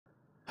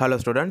Hello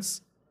students,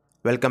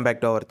 welcome back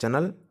to our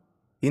channel.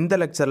 இந்த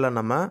லெக்சரில்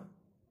நம்ம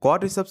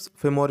Quadriceps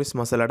Femoris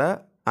Muscle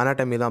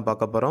Anatomy தான்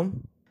பார்க்க போகிறோம்.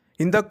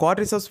 இந்த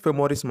Quadriceps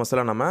Femoris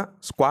Muscle நம்ம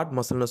ஸ்குவாட்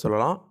மசில்னு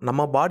சொல்லலாம்.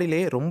 நம்ம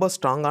பாடியிலே ரொம்ப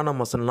ஸ்ட்ராங்கான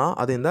மசில்னால்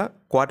அது இந்த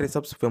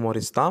Quadriceps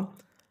Femoris தான்.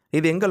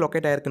 இது எங்கே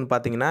லொக்கேட் ஆகிருக்குன்னு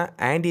பார்த்தீங்கன்னா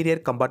anterior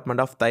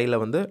compartment of thigh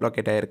வந்து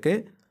லொக்கேட் ஆகிருக்கு.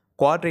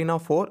 குவாட்ரினா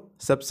 4,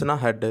 செப்ஸ்னா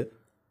ஹெட்டு.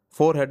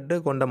 4 ஹெட்டு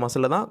கொண்ட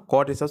மசில் தான்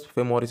Quadriceps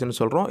Femorisன்னு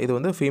சொல்கிறோம். இது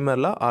வந்து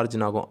ஃபீமரில்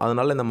ஆரிஜின் ஆகும்.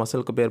 அதனால் இந்த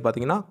மசிலுக்கு பேர்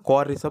பார்த்தீங்கன்னா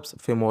Quadriceps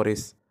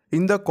Femoris.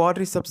 இந்த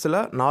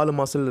Quadricepsல 4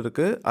 மசில்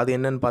இருக்குது. அது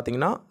என்னென்னு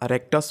பார்த்தீங்கன்னா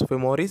rectus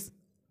femoris,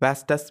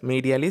 vastus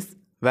medialis,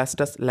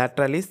 vastus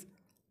lateralis,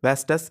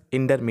 vastus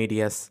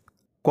intermedius.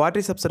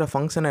 Quadricepsோட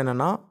function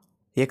என்னென்னா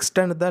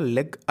extend the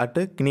leg at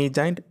knee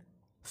joint,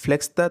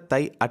 flex the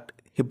thigh at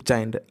hip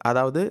joint.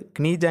 அதாவது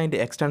knee joint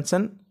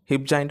extension,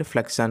 hip joint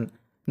flexion.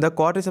 இந்த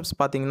குவாட்ரிசெப்ஸ்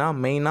பார்த்தீங்கன்னா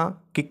மெயினாக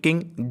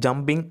கிக்கிங்,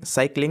 ஜம்பிங்,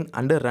 சைக்கிளிங்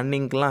அண்டு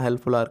ரன்னிங்க்கெலாம்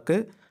ஹெல்ப்ஃபுல்லாக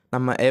இருக்குது.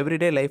 நம்ம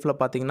everyday லைஃப்பில்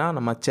பார்த்திங்கன்னா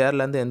நம்ம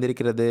சேர்லேருந்து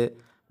எந்திரிக்கிறது,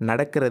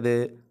 நடக்கிறது,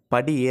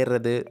 படி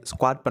ஏறுறது,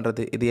 ஸ்குவாட்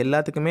பண்ணுறது, இது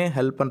எல்லாத்துக்குமே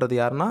ஹெல்ப் பண்ணுறது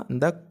யாருன்னா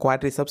இந்த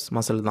குவாட்ரிசெப்ஸ்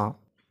மசில் தான்.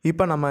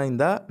 இப்போ நம்ம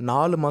இந்த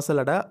 4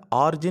 மசிலோட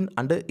ஆரிஜின்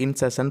அண்டு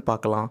இன்செர்ஷன்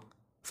பார்க்கலாம்.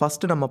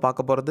 ஃபஸ்ட்டு நம்ம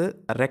பார்க்க போகிறது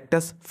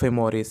rectus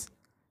femoris.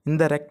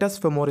 இந்த rectus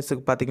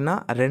femorisக்கு பார்த்திங்கன்னா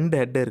 2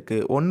 ஹெட்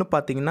இருக்குது. ஒன்று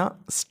பார்த்திங்கன்னா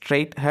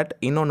ஸ்ட்ரெயிட் ஹெட்,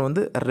 இன்னொன்று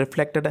வந்து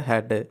reflected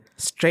head.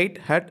 Straight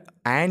head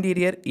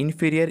anterior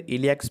inferior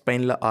iliac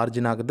ஸ்பைனில்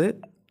origin ஆகுது.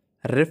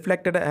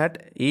 Reflected head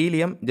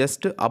helium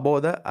just above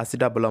the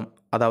acetabulum,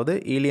 அதாவது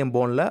ஈலியம்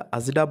போனில்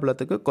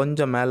அசிடாபுலத்துக்கு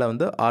கொஞ்சம் மேலே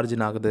வந்து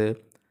ஆரிஜின் ஆகுது.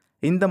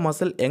 இந்த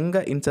மசில்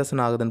எங்கே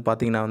இன்செர்ஷன் ஆகுதுன்னு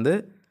பார்த்தீங்கன்னா வந்து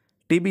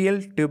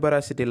டிபியல்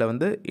tuberosityயில்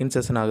வந்து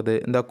இன்செர்ஷன் ஆகுது.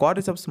 இந்த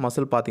குவாட்ரிசெப்ஸ்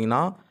மசில்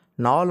பார்த்திங்கன்னா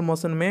 4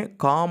 மசிலுமே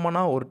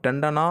காமனாக ஒரு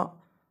டெண்டனாக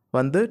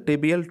வந்து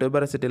டிபியல்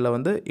tuberosityயில்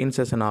வந்து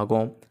இன்செர்ஷன்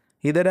ஆகும்.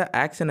 இதோட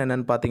ஆக்ஷன்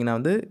என்னென்னு பார்த்தீங்கன்னா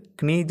வந்து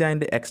knee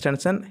joint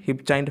extension,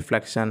 hip joint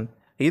flexion.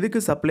 இதுக்கு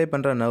சப்ளை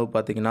பண்ணுற நர்வ்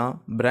பார்த்தீங்கன்னா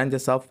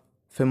branches of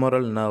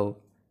femoral nerve.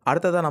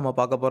 அடுத்ததாக நம்ம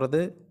பார்க்க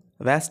போகிறது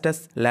vastus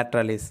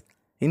lateralis.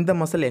 இந்த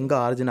மசில் எங்கே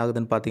ஆரிஜின்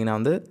ஆகுதுன்னு பார்த்தீங்கன்னா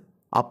வந்து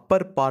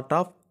Appar part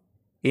of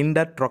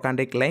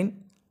intertrochanteric line,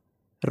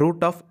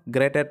 root of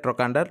greater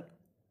trochanter,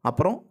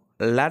 அப்புறம்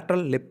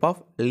lateral lip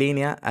of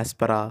linea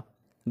aspera.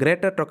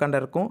 Greater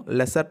ட்ரொக்காண்டருக்கும்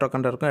lesser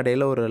ட்ரொக்காண்டருக்கும்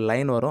இடையில் ஒரு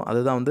லைன் வரும்,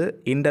 அதுதான் வந்து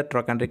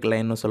இன்டர்ட்ரொக்காண்டரிக்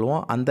லைன்னு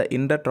சொல்லுவோம். அந்த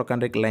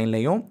இன்டர்ட்ரொக்காண்டரிக்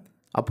லைன்லையும்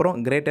அப்புறம்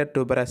கிரேட்டர்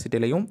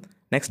tuberosityலையும்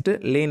நெக்ஸ்ட்டு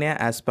லீனியா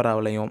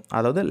ஆஸ்பெராவிலையும்,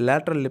 அதாவது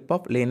லேட்ரல் லிப்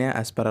ஆஃப் லீனியா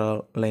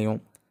ஆஸ்பெராவிலையும்.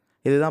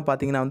 இதுதான்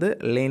பார்த்தீங்கன்னா வந்து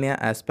லீனியா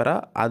ஆஸ்பெரா.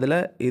 அதில்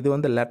இது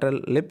வந்து லேட்ரல்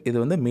லிப், இது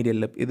வந்து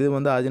மீடியல் லிப். இது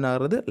வந்து ஆரிஜின்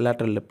ஆகிறது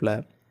லேட்ரல் லிப்பில்.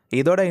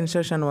 இதோட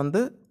இன்சர்ஷன்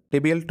வந்து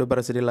டிபியல்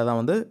tuberosityயில்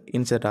தான் வந்து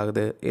இன்சர்ட்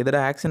ஆகுது. இதோட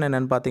ஆக்ஷன்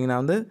என்னென்னு பார்த்தீங்கன்னா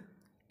வந்து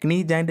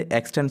knee joint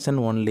extension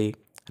only.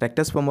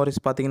 rectus femoris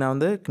பார்த்தீங்கன்னா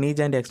வந்து knee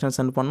joint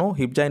extension பண்ணும்,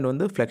 hip joint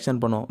வந்து flexion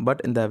பண்ணும்.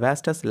 பட் இந்த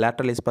vastus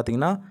lateralis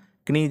பார்த்தீங்கன்னா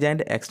knee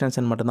joint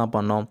extension மட்டும்தான்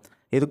பண்ணும்.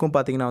 இதுக்கும்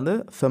பார்த்தீங்கன்னா வந்து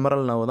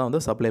femoral nerve தான்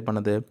வந்து சப்ளை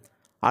பண்ணுது.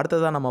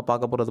 அடுத்ததாக நம்ம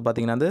பார்க்க போகிறது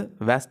பார்த்தீங்கன்னா வந்து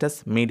vastus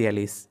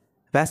medialis.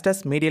 vastus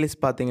medialis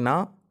பார்த்தீங்கன்னா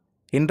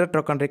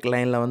இன்டர்ட்ரொக்காண்டரிக்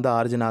லைனில் வந்து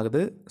ஆரிஜின்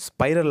ஆகுது,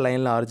 ஸ்பைரல்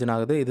லைனில் ஆரிஜின்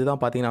ஆகுது.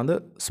 இதுதான் பார்த்தீங்கன்னா வந்து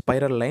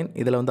ஸ்பைரல் லைன்,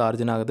 இதில் வந்து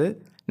ஆரிஜின் ஆகுது.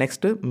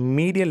 Next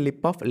medial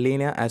lip of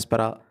Linea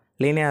ஆஸ்பெரா.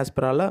 Linea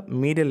ஆஸ்பெராவில்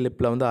medial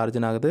லிப்பில் வந்து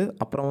ஆரிஜின் ஆகுது.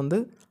 அப்புறம் வந்து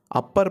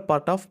Appar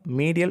part of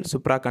medial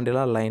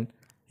சுப்ராகண்டிலார் line.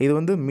 இது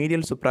வந்து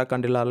மீடியல்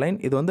சுப்ராகண்டிலார் லைன்,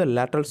 இது வந்து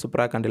லேட்ரல்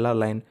சுப்ராகண்டிலார்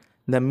லைன்.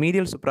 இந்த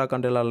மீடியல்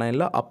சுப்ராகண்டிலார்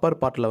லைனில் அப்பர்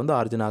பார்ட்டில் வந்து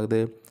ஆரிஜின் ஆகுது.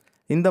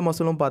 இந்த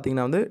மசிலும்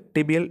பார்த்திங்கன்னா வந்து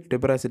டிபியல்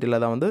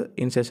tuberosityயில் தான் வந்து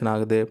இன்செர்ஷன்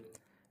ஆகுது.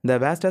 இந்த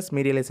vastus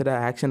medialisோட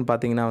ஆக்ஷன்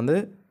பார்த்திங்கன்னா வந்து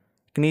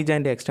knee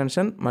joint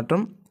எக்ஸ்டென்ஷன்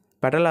மற்றும்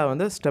பெடலா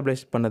வந்து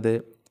ஸ்டெபிலைஸ் பண்ணுது.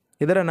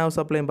 இதர நர்வ்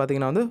சப்ளையும்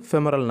பார்த்திங்கன்னா வந்து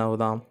femoral nerve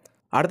தான்.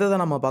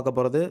 அடுத்ததாக நம்ம பார்க்க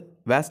போகிறது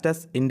vastus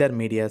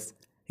intermedius.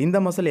 இந்த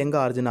மசில் எங்கே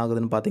ஆரிஜின்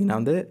ஆகுதுன்னு பார்த்தீங்கன்னா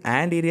வந்து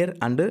anterior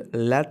and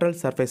lateral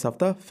surface of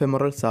the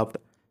femoral shaft.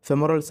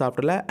 femoral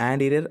shaftல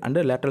anterior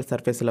and lateral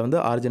surfaceல வந்து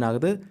ஆரிஜின்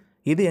ஆகுது.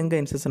 இது எங்கே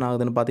இன்செர்ஷன்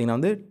ஆகுதுன்னு பார்த்தீங்கன்னா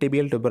வந்து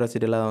டிபியல்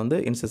tuberosityயில் வந்து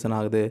இன்செர்ஷன்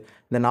ஆகுது.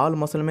 இந்த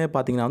 4 மசிலுமே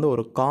பார்த்தீங்கன்னா வந்து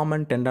ஒரு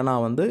காமன்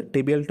டெண்டனாக வந்து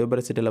டிபியல்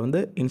tuberosityயில்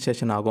வந்து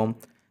இன்செர்ஷன் ஆகும்.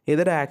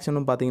 இதர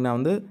ஆக்ஷனும் பார்த்தீங்கன்னா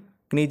வந்து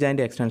knee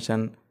joint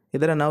extension.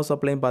 இதர நர்வ்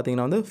சப்ளையும்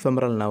பார்த்தீங்கன்னா வந்து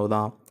femoral nerve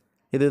தான்.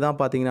 இதுதான்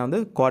பார்த்தீங்கன்னா வந்து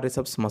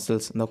குவாட்ரிசெப்ஸ்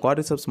மசில்ஸ். இந்த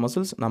குவாட்ரிசெப்ஸ்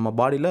மசில்ஸ் நம்ம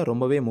பாடியில்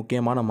ரொம்பவே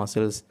முக்கியமான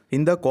மசில்ஸ்.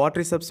 இந்த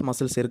குவாட்ரிசெப்ஸ்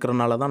மசில்ஸ்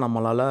இருக்கிறனால தான்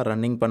நம்மளால்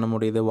ரன்னிங் பண்ண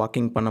முடியுது,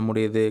 வாக்கிங் பண்ண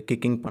முடியுது,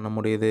 கிக்கிங் பண்ண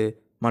முடியுது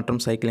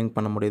மற்றும் சைக்கிளிங்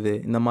பண்ண முடியுது.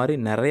 இந்த மாதிரி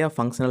நிறையா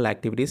ஃபங்க்ஷனல்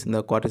ஆக்டிவிட்டீஸ் இந்த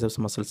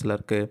குவாட்ரிசெப்ஸ் மசில்ஸில்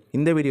இருக்குது.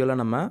 இந்த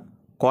வீடியோவில் நம்ம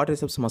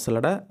குவாட்ரிசெப்ஸ்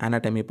மசிலோட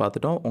anatomy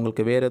பார்த்துட்டோம்.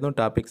 உங்களுக்கு வேறு எதுவும்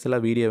டாபிக்ஸில்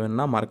வீடியோ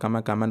வேணும்னா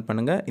மறக்காமல் கமெண்ட்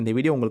பண்ணுங்கள். இந்த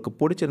வீடியோ உங்களுக்கு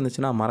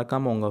பிடிச்சிருந்துச்சுன்னா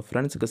மறக்காமல் உங்கள்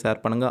ஃப்ரெண்ட்ஸுக்கு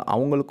ஷேர் பண்ணுங்கள்.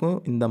 அவங்களுக்கும்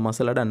இந்த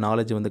மசிலோட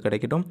நாலேஜ் வந்து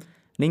கிடைக்கட்டும்.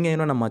 நீங்கள்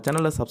இன்னும் நம்ம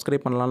சேனலை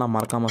சப்ஸ்கிரைப் பண்ணலாம்னா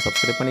மறக்காமல்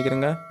சப்ஸ்கிரைப்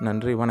பண்ணிக்கிறங்க.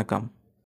 நன்றி, வணக்கம்.